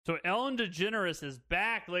So Ellen DeGeneres is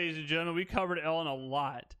back, ladies and gentlemen. We covered Ellen a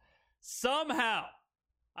lot. Somehow,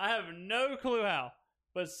 I have no clue how,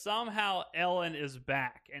 but somehow Ellen is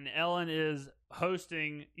back, and Ellen is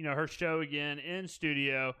hosting, her show again in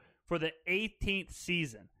studio for the 18th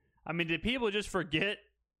season. I mean, did people just forget?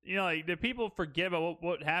 Did people forget about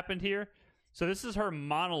what happened here? So this is her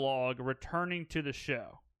monologue returning to the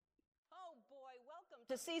show. Oh boy, welcome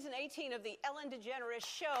to season 18 of the Ellen DeGeneres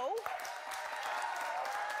Show.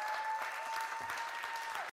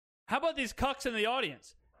 How about these cucks in the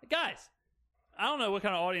audience? Guys, I don't know what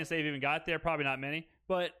kind of audience they've even got there. Probably not many.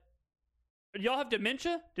 But y'all have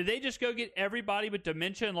dementia? Did they just go get everybody with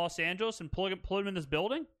dementia in Los Angeles and put them in this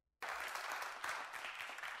building?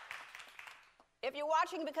 If you're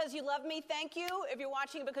watching because you love me, thank you. If you're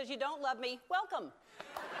watching because you don't love me, welcome.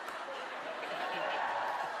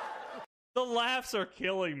 The laughs are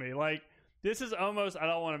killing me. Like, this is almost, I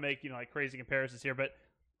don't want to make, crazy comparisons here, but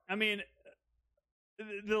I mean,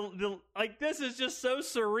 this is just so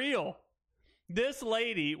surreal. This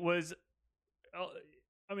lady was,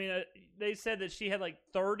 they said that she had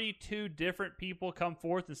 32 different people come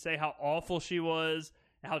forth and say how awful she was,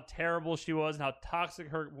 and how terrible she was, and how toxic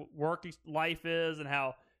her work life is, and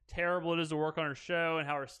how terrible it is to work on her show, and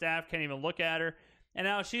how her staff can't even look at her. And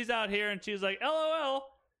now she's out here and she's like, LOL,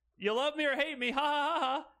 you love me or hate me, ha ha ha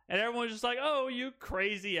ha. And everyone's just like, oh, you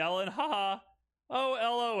crazy Ellen, ha ha. Oh,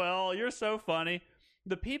 LOL, you're so funny.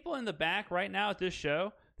 The people in the back right now at this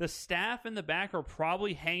show, the staff in the back are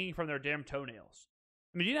probably hanging from their damn toenails.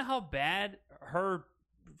 I mean, you know how bad her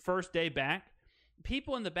first day back?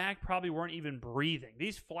 People in the back probably weren't even breathing.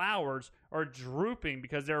 These flowers are drooping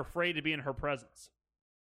because they're afraid to be in her presence.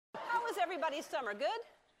 How was everybody's summer? Good?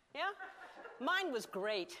 Yeah? Mine was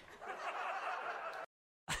great.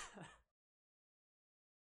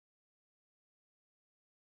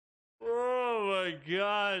 Oh my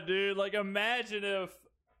God, dude. Imagine if,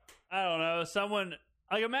 I don't know,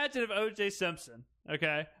 imagine if O.J. Simpson,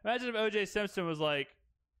 okay? Imagine if O.J. Simpson was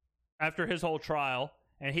after his whole trial,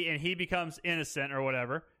 and he becomes innocent or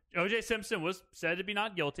whatever. O.J. Simpson was said to be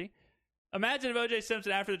not guilty. Imagine if O.J.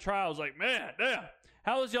 Simpson after the trial was like, man, damn,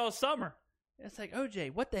 how was y'all's summer? It's like, O.J.,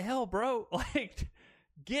 what the hell, bro?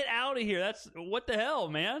 Get out of here. That's, what the hell,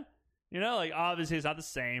 man? Obviously it's not the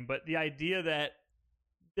same, but the idea that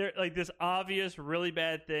there, this obvious, really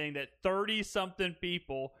bad thing that 30-something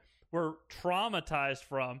people were traumatized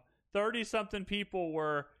from, 30-something people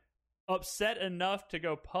were upset enough to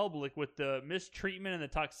go public with the mistreatment and the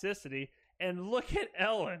toxicity. And look at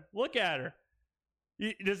Ellen. Look at her.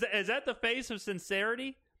 Is that the face of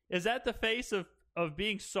sincerity? Is that the face of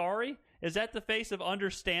being sorry? Is that the face of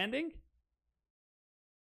understanding?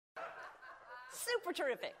 Super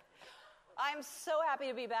terrific. I'm so happy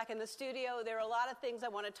to be back in the studio. There are a lot of things I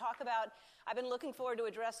want to talk about. I've been looking forward to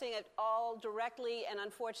addressing it all directly, and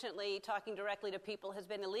unfortunately, talking directly to people has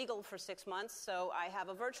been illegal for 6 months, so I have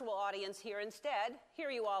a virtual audience here instead. Here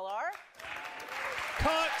you all are.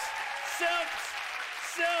 Cucks, simps.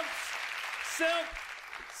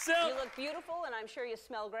 You look beautiful, and I'm sure you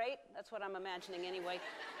smell great. That's what I'm imagining anyway.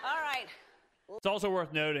 All right. It's also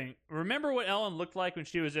worth noting, remember what Ellen looked like when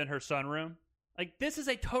she was in her sunroom? This is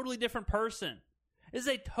a totally different person. This is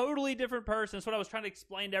a totally different person. That's what I was trying to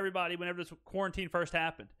explain to everybody whenever this quarantine first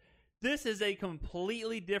happened. This is a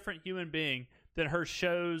completely different human being than her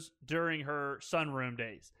shows during her sunroom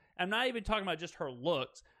days. I'm not even talking about just her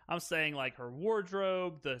looks. I'm saying her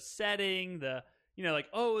wardrobe, the setting, the,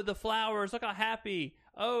 oh, the flowers, look how happy.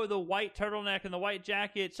 Oh, the white turtleneck and the white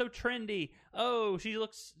jacket, so trendy. Oh,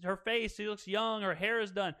 her face, she looks young, her hair is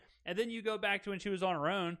done. And then you go back to when she was on her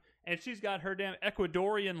own, and she's got her damn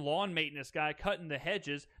Ecuadorian lawn maintenance guy cutting the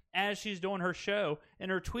hedges as she's doing her show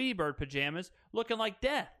in her Tweety Bird pajamas, looking like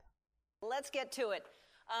death. Let's get to it.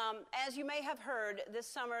 As you may have heard, this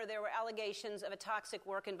summer there were allegations of a toxic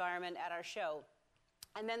work environment at our show.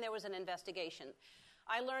 And then there was an investigation.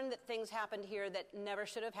 I learned that things happened here that never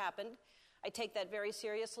should have happened. I take that very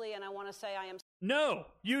seriously, and I want to say I am... No,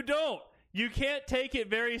 you don't. You can't take it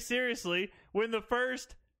very seriously when the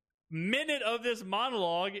first minute of this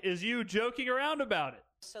monologue is you joking around about it.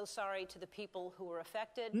 So sorry to the people who were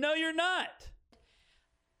affected. No, you're not.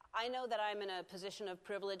 I know that I'm in a position of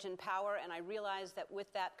privilege and power, and I realize that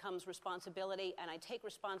with that comes responsibility, and I take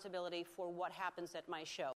responsibility for what happens at my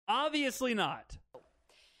show. Obviously not.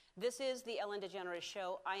 This is the Ellen DeGeneres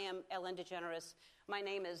Show. I am Ellen DeGeneres. My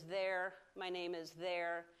name is there. My name is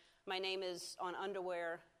there. My name is on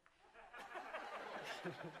underwear.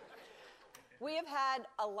 We have had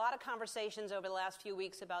a lot of conversations over the last few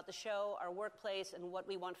weeks about the show, our workplace, and what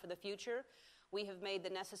we want for the future. We have made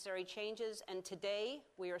the necessary changes, and today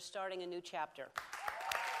we are starting a new chapter.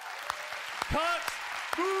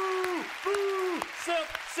 Cucks! Boo! Boo! Simp!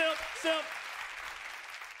 Simp! Simp!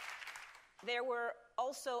 There were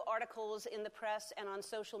also articles in the press and on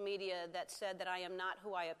social media that said that I am not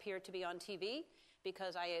who I appear to be on TV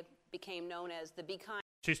because I became known as the Be Kind.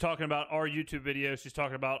 She's talking about our YouTube videos. She's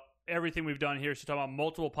talking about everything we've done here. She's talking about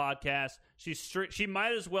multiple podcasts. She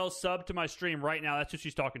might as well sub to my stream right now. That's who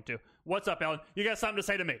she's talking to. What's up, Ellen? You got something to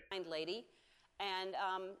say to me? Kind lady. And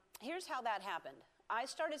here's how that happened. I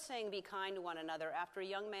started saying be kind to one another after a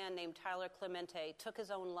young man named Tyler Clemente took his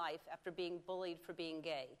own life after being bullied for being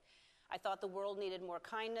gay. I thought the world needed more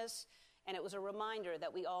kindness, and it was a reminder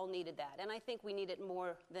that we all needed that. And I think we need it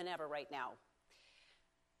more than ever right now.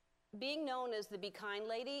 Being known as the Be Kind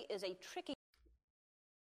lady is a tricky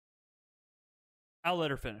I'll let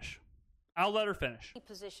her finish.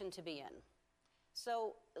 Position to be in.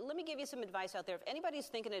 So let me give you some advice out there. If anybody's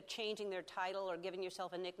thinking of changing their title or giving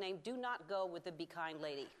yourself a nickname, do not go with the Be Kind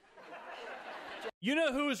lady. You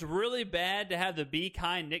know who's really bad to have the Be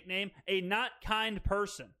Kind nickname? A not kind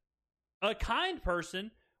person. A kind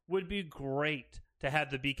person would be great to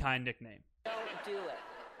have the Be Kind nickname. Don't do it.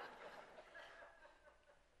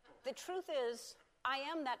 The truth is, I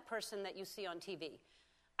am that person that you see on TV.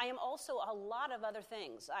 I am also a lot of other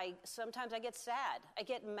things. Sometimes I get sad, I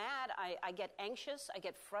get mad, I get anxious, I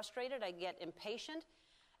get frustrated, I get impatient,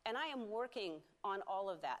 and I am working on all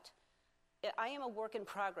of that. I am a work in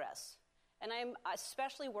progress, and I am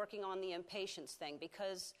especially working on the impatience thing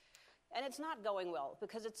because, and it's not going well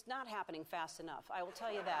because it's not happening fast enough. I will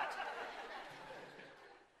tell you that.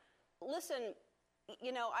 Listen,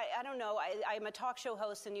 you know, I don't know. I'm a talk show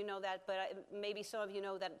host, and you know that, but maybe some of you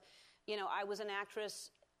know that, you know, I was an actress.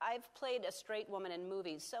 I've played a straight woman in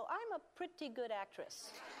movies, so I'm a pretty good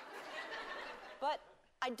actress. But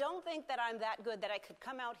I don't think that I'm that good that I could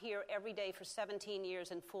come out here every day for 17 years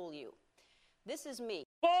and fool you. This is me.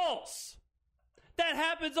 False! That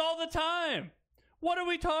happens all the time. What are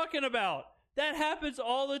we talking about? That happens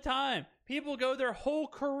all the time. People go their whole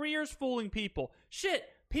careers fooling people. Shit,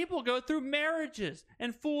 people go through marriages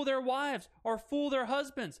and fool their wives or fool their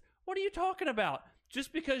husbands. What are you talking about?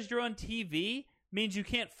 Just because you're on TV means you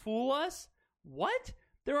can't fool us? What?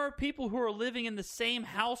 There are people who are living in the same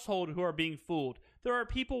household who are being fooled. There are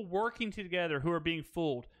people working together who are being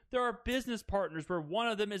fooled. There are business partners where one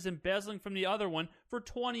of them is embezzling from the other one for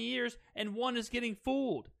 20 years and one is getting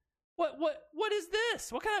fooled. What is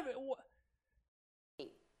this? What kind of...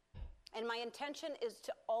 And my intention is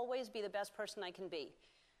to always be the best person I can be.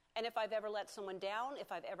 And if I've ever let someone down,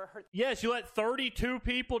 if I've ever hurt... Yes, you let 32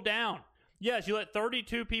 people down. Yes, you let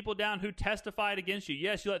 32 people down who testified against you.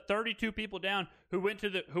 Yes, you let 32 people down who went to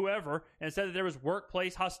the whoever and said that there was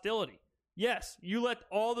workplace hostility. Yes, you let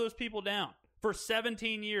all those people down for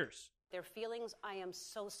 17 years. Their feelings, I am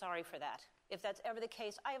so sorry for that. If that's ever the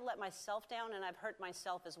case, I have let myself down and I've hurt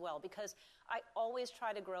myself as well because I always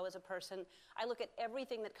try to grow as a person. I look at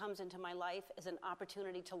everything that comes into my life as an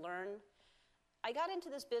opportunity to learn. I got into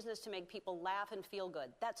this business to make people laugh and feel good.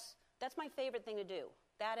 That's my favorite thing to do.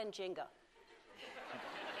 That and Jenga.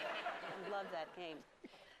 I love that game.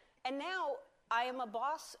 And now I am a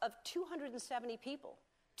boss of 270 people.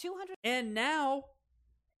 And now,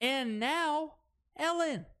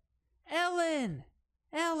 Ellen.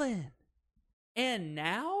 And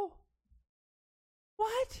now?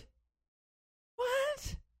 What?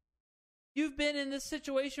 You've been in this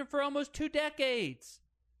situation for almost 2 decades.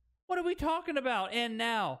 What are we talking about? And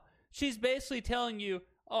now? She's basically telling you,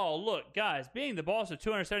 oh, look, guys, being the boss of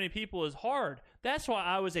 270 people is hard. That's why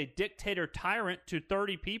I was a dictator tyrant to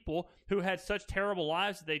 30 people who had such terrible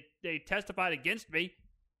lives that they testified against me.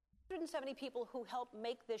 270 people who helped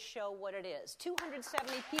make this show what it is.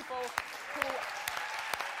 270 people who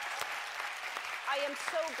I am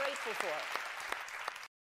so grateful for.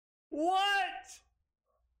 What?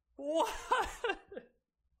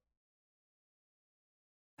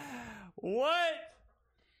 What?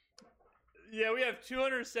 Yeah, we have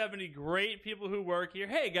 270 great people who work here.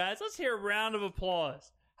 Hey, guys, let's hear a round of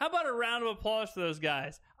applause. How about a round of applause for those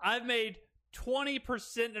guys? I've made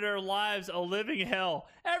 20% of their lives a living hell.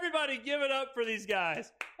 Everybody give it up for these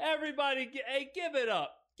guys. Everybody, give it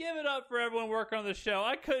up. Give it up for everyone working on the show.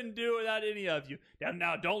 I couldn't do it without any of you.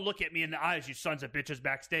 Now, don't look at me in the eyes, you sons of bitches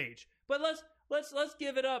backstage. But let's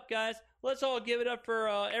give it up, guys. Let's all give it up for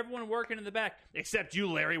everyone working in the back. Except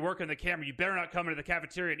you, Larry, working the camera. You better not come into the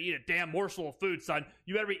cafeteria and eat a damn morsel of food, son.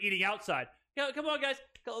 You better be eating outside. Come on, guys.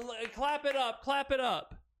 Clap it up. Clap it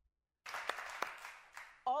up.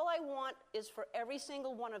 All I want is for every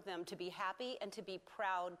single one of them to be happy and to be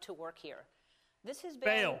proud to work here. This has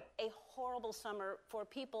been a horrible summer for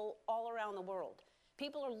people all around the world.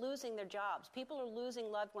 People are losing their jobs. People are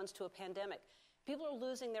losing loved ones to a pandemic. People are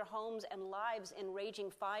losing their homes and lives in raging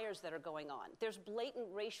fires that are going on. There's blatant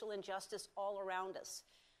racial injustice all around us.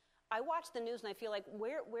 I watch the news and I feel like,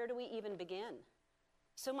 where do we even begin?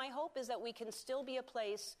 So my hope is that we can still be a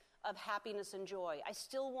place of happiness and joy. I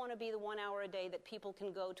still want to be the 1 hour a day that people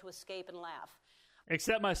can go to escape and laugh.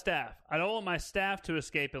 Except my staff. I don't want my staff to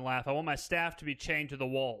escape and laugh. I want my staff to be chained to the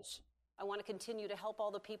walls. I want to continue to help all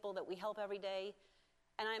the people that we help every day.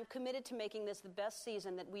 And I'm committed to making this the best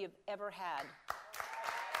season that we have ever had.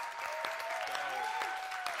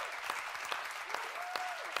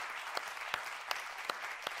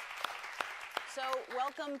 So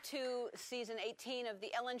welcome to season 18 of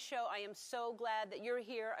The Ellen Show. I am so glad that you're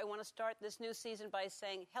here. I want to start this new season by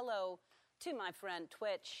saying hello to my friend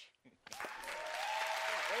Twitch.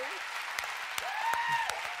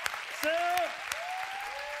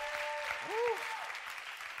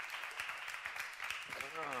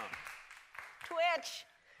 Twitch.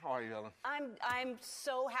 How are you, Ellen? I'm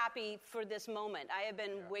so happy for this moment. I have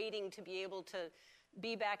been waiting to be able to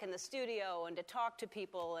be back in the studio and to talk to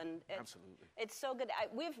people, and Absolutely. It's so good.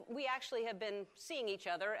 We actually have been seeing each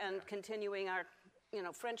other and continuing our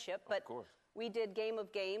friendship, but Of course. we did Game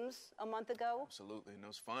of Games a month ago. Absolutely, and it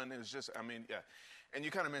was fun. It was just, and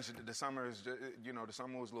you kind of mentioned it. The summer is, the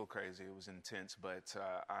summer was a little crazy. It was intense, but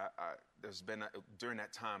there's been during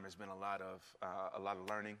that time, there's been a lot of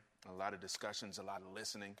learning, a lot of discussions, a lot of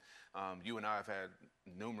listening. You and I have had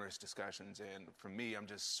numerous discussions, and for me, I'm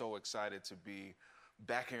just so excited to be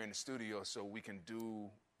back here in the studio so we can do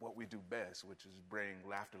what we do best, which is bring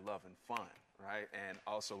laughter, love, and fun, right? And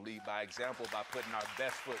also lead by example by putting our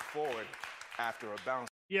best foot forward after a bounce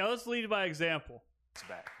Yeah, let's lead by example.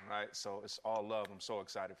 back, right? So it's all love. I'm so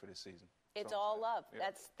excited for this season. It's So all excited. love.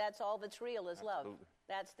 Yeah. That's all that's real is love. Absolutely.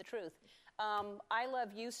 That's the truth. I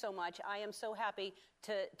love you so much. I am so happy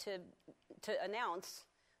to announce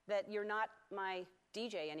that you're not my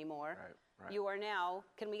DJ anymore. Right. You are now.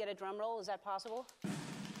 Can we get a drum roll? Is that possible?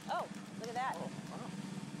 Oh, look at that. Oh, wow.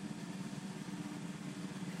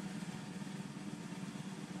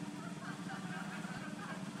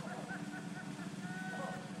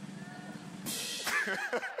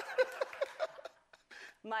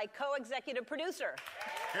 My co-executive producer.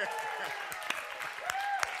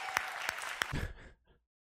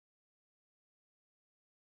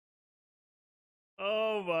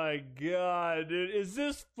 Oh my god, dude. Is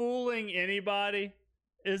this fooling anybody?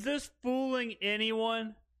 Is this fooling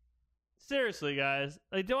anyone? Seriously, guys.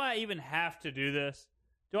 Like, do I even have to do this?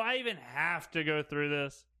 Do I even have to go through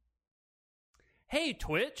this? Hey,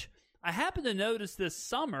 Twitch. I happen to notice this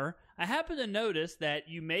summer, that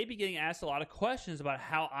you may be getting asked a lot of questions about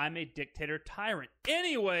how I'm a dictator tyrant.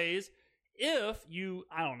 Anyways, if you,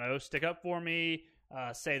 I don't know, stick up for me,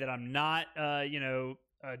 say that I'm not, a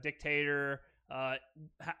dictator, how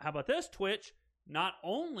about this, Twitch? Not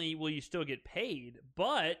only will you still get paid,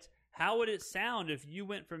 but how would it sound if you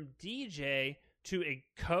went from DJ to a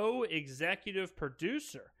co-executive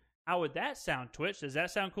producer? How would that sound, Twitch? Does that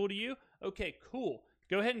sound cool to you? Okay, cool.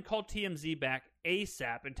 Go ahead and call TMZ back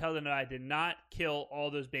ASAP and tell them that I did not kill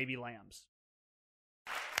all those baby lambs.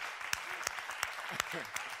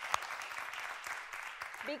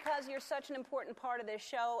 Because you're such an important part of this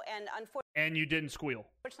show, and And you didn't squeal.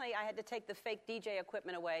 unfortunately, I had to take the fake DJ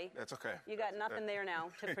equipment away. That's okay. You got nothing there now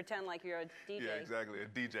to pretend like you're a DJ. Yeah, exactly. A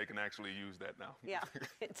DJ can actually use that now. Yeah,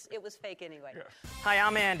 it was fake anyway. Yeah. Hi,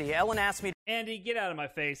 I'm Andy. Ellen asked me. Andy, get out of my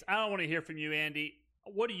face. I don't want to hear from you, Andy.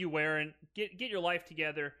 What are you wearing? Get your life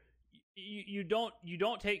together. You don't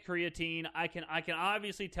take creatine. I can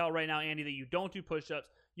obviously tell right now, Andy, that you don't do push-ups.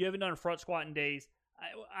 You haven't done a front squat in days.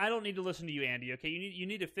 I don't need to listen to you, Andy. Okay, you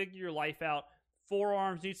need to figure your life out.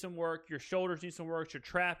 Forearms need some work. Your shoulders need some work. Your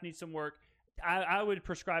trap needs some work. I would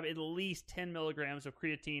prescribe at least 10 milligrams of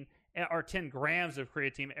creatine or 10 grams of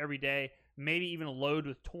creatine every day. Maybe even load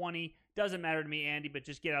with 20. Doesn't matter to me, Andy. But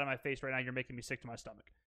just get out of my face right now. You're making me sick to my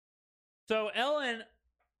stomach. So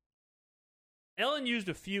Ellen used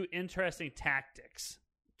a few interesting tactics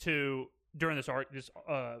during this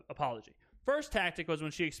apology. First tactic was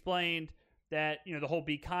when she explained that, the whole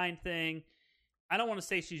be kind thing. I don't want to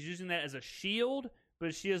say she's using that as a shield,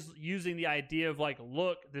 but she is using the idea of like,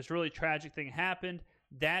 look, this really tragic thing happened.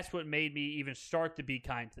 That's what made me even start the be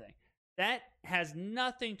kind thing. That has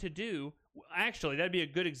nothing to do. Actually, that'd be a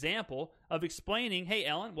good example of explaining, hey,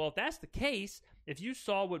 Ellen, well, if that's the case, if you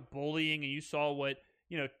saw what bullying and you saw what,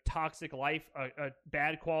 toxic life, a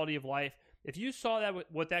bad quality of life, if you saw that,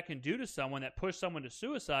 what that can do to someone, that pushed someone to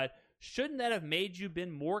suicide, shouldn't that have made you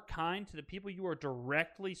been more kind to the people you are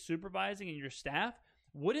directly supervising and your staff?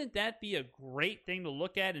 Wouldn't that be a great thing to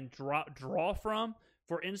look at and draw from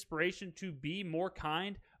for inspiration to be more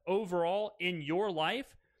kind overall in your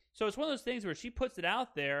life. So it's one of those things where she puts it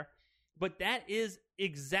out there, but that is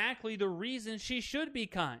exactly the reason she should be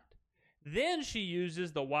kind. Then she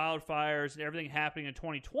uses the wildfires and everything happening in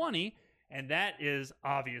 2020, and that is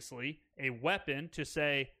obviously a weapon to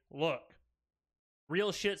say, look,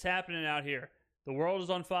 real shit's happening out here. The world is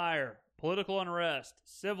on fire. Political unrest,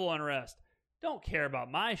 civil unrest. Don't care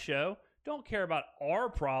about my show. Don't care about our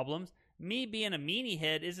problems. Me being a meanie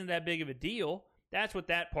head isn't that big of a deal. That's what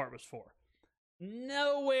that part was for.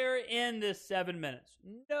 Nowhere in this 7 minutes,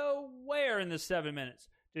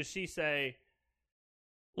 does she say,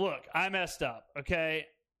 look, I messed up, okay?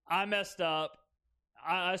 I messed up.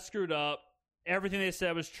 I screwed up. Everything they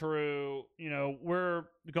said was true. You know, we're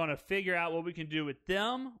going to figure out what we can do with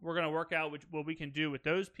them. We're going to work out what we can do with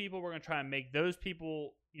those people. We're going to try and make those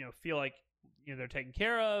people, you know, feel like, you know, they're taken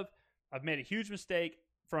care of. I've made a huge mistake.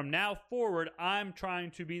 From now forward, I'm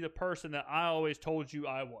trying to be the person that I always told you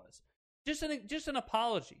I was. Just an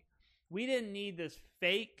apology. We didn't need this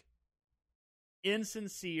fake,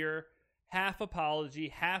 insincere, half apology,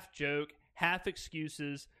 half joke, half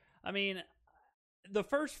excuses. I mean, the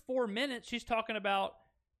first 4 minutes, she's talking about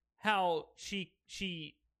how she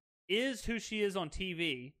is who she is on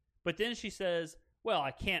TV, but then she says, well,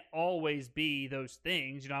 I can't always be those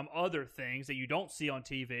things. You know, I'm other things that you don't see on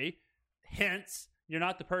TV. Hence, you're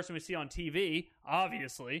not the person we see on TV,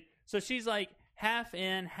 obviously. So she's like half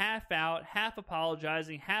in, half out, half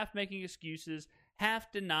apologizing, half making excuses, half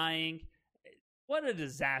denying. What a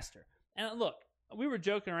disaster. And look, we were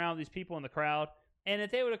joking around with these people in the crowd, and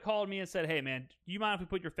if they would have called me and said, hey, man, do you mind if we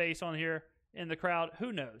put your face on here in the crowd?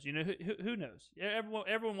 Who knows? You know, who knows?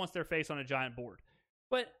 Everyone wants their face on a giant board.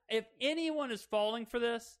 But if anyone is falling for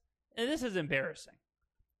this, and this is embarrassing,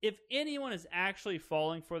 if anyone is actually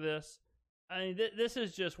falling for this, I mean, this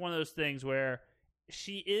is just one of those things where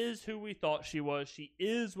she is who we thought she was. She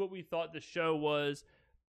is what we thought the show was.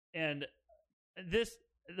 And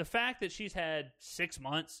the fact that she's had 6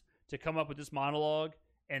 months to come up with this monologue,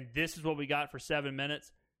 and this is what we got for 7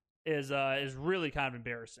 minutes, is really kind of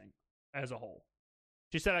embarrassing as a whole.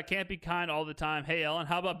 She said, I can't be kind all the time. Hey, Ellen,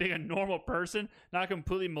 how about being a normal person, not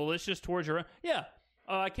completely malicious towards your own? Yeah,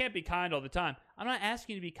 I can't be kind all the time. I'm not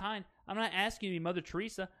asking you to be kind. I'm not asking you to be Mother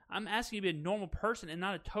Teresa. I'm asking you to be a normal person and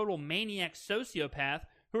not a total maniac sociopath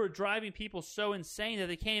who are driving people so insane that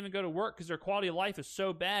they can't even go to work because their quality of life is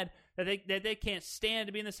so bad that they can't stand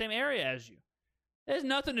to be in the same area as you. There's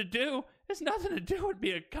nothing to do. It's nothing to do with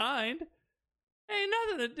being kind. Ain't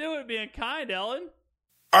nothing to do with being kind, Ellen.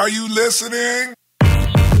 Are you listening?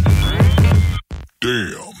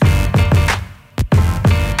 Damn.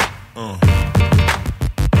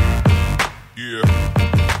 Yeah.